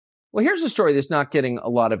Well, here's a story that's not getting a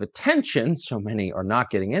lot of attention. So many are not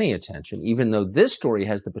getting any attention, even though this story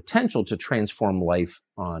has the potential to transform life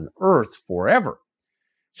on Earth forever.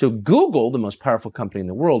 So Google, the most powerful company in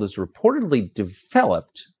the world, has reportedly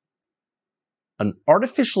developed an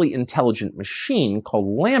artificially intelligent machine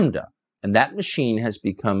called LAMDA. And that machine has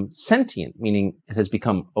become sentient, meaning it has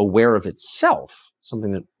become aware of itself,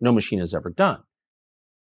 something that no machine has ever done.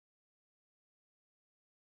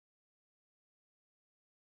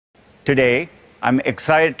 Today, I'm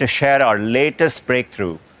excited to share our latest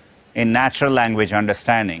breakthrough in natural language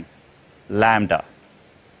understanding, LAMDA.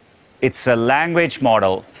 It's a language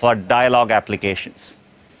model for dialogue applications.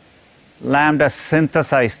 LAMDA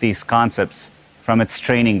synthesized these concepts from its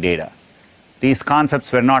training data. These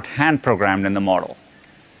concepts were not hand-programmed in the model.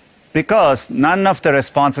 Because none of the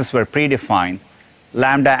responses were predefined,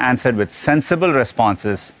 LAMDA answered with sensible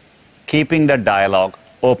responses, keeping the dialogue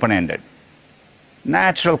open-ended.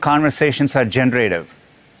 Natural conversations are generative,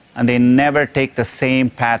 and they never take the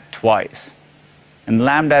same path twice. And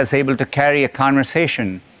LAMDA is able to carry a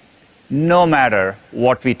conversation no matter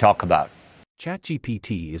what we talk about.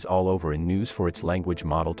 ChatGPT is all over in news for its language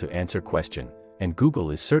model to answer questions, and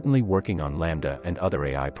Google is certainly working on LAMDA and other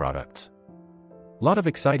AI products. Lot of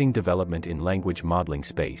exciting development in language modeling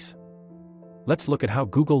space. Let's look at how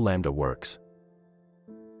Google LAMDA works.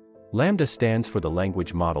 LAMDA stands for the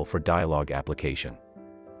Language Model for Dialogue Application.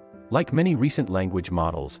 Like many recent language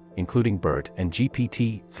models, including BERT and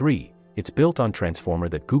GPT-3, it's built on Transformer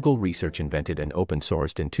that Google Research invented and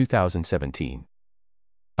open-sourced in 2017.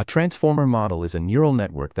 A transformer model is a neural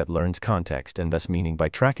network that learns context and thus meaning by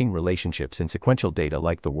tracking relationships in sequential data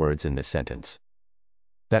like the words in this sentence.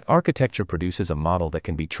 That architecture produces a model that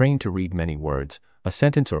can be trained to read many words, a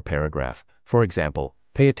sentence or paragraph, for example,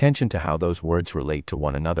 pay attention to how those words relate to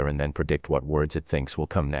one another and then predict what words it thinks will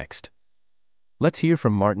come next. Let's hear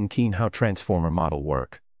from Martin Keene how transformer model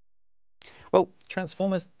work. Well,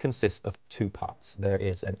 transformers consist of two parts. There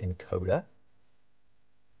is an encoder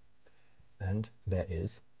and there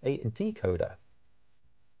is a decoder.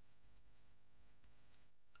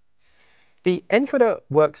 The encoder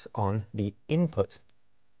works on the input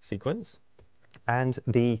sequence and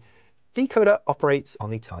the decoder operates on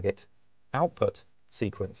the target output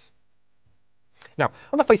sequence. Now,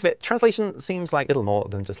 on the face of it, translation seems like little more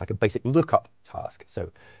than just like a basic lookup task. So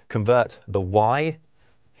convert the Y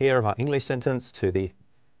here of our English sentence to the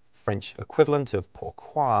French equivalent of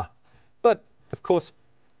pourquoi. But of course,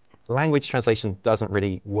 language translation doesn't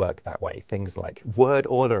really work that way. Things like word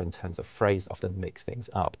order in terms of phrase often mix things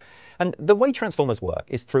up. And the way transformers work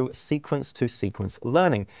is through sequence-to-sequence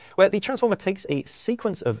learning, where the transformer takes a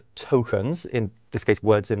sequence of tokens, in this case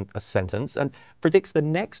words in a sentence, and predicts the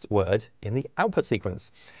next word in the output sequence.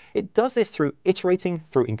 It does this through iterating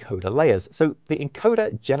through encoder layers. So the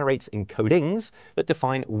encoder generates encodings that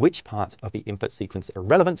define which part of the input sequence are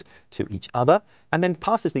relevant to each other, and then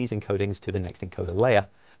passes these encodings to the next encoder layer.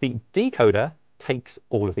 The decoder takes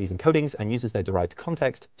all of these encodings and uses their derived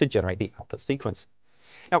context to generate the output sequence.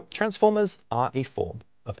 Now, transformers are a form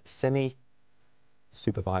of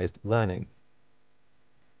semi-supervised learning.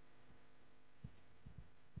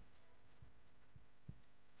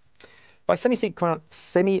 By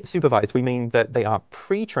semi-supervised, we mean that they are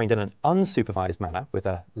pre-trained in an unsupervised manner with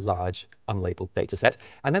a large unlabeled data set,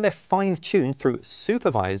 and then they're fine-tuned through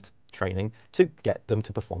supervised training to get them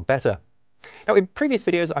to perform better. Now, in previous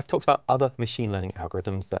videos, I've talked about other machine learning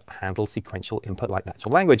algorithms that handle sequential input like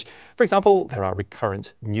natural language. For example, there are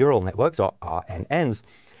recurrent neural networks, or RNNs.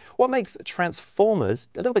 What makes transformers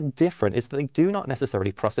a little bit different is that they do not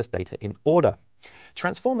necessarily process data in order.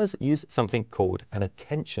 Transformers use something called an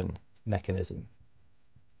attention mechanism.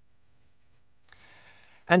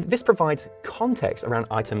 And this provides context around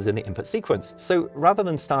items in the input sequence. So rather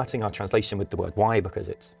than starting our translation with the word Y because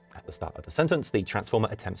it's at the start of the sentence, the transformer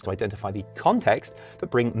attempts to identify the context that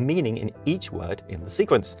bring meaning in each word in the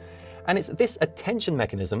sequence. And it's this attention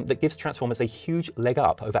mechanism that gives transformers a huge leg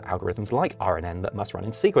up over algorithms like RNN that must run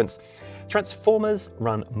in sequence. Transformers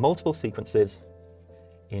run multiple sequences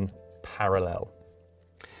in parallel.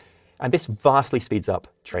 And this vastly speeds up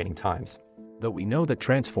training times. Though we know that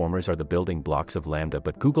transformers are the building blocks of LAMDA,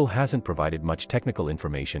 but Google hasn't provided much technical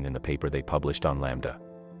information in the paper they published on LAMDA.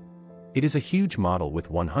 It is a huge model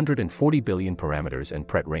with 140 billion parameters and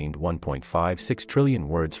pre-trained 1.56 trillion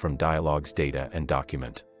words from dialogues, data, and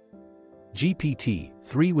document.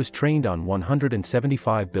 GPT-3 was trained on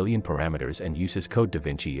 175 billion parameters and uses Code Da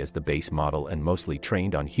Vinci as the base model and mostly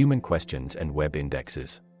trained on human questions and web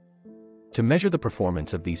indexes. To measure the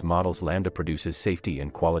performance of these models, LAMDA produces safety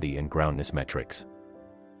and quality and groundness metrics.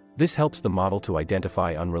 This helps the model to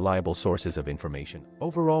identify unreliable sources of information.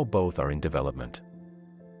 Overall, both are in development.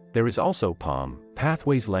 There is also PaLME,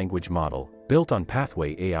 Pathways Language Model, built on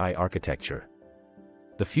Pathway AI architecture.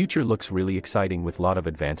 The future looks really exciting with a lot of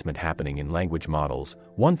advancement happening in language models.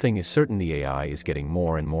 One thing is certain, the AI is getting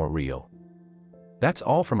more and more real. That's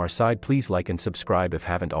all from our side. Please like and subscribe if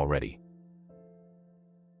haven't already.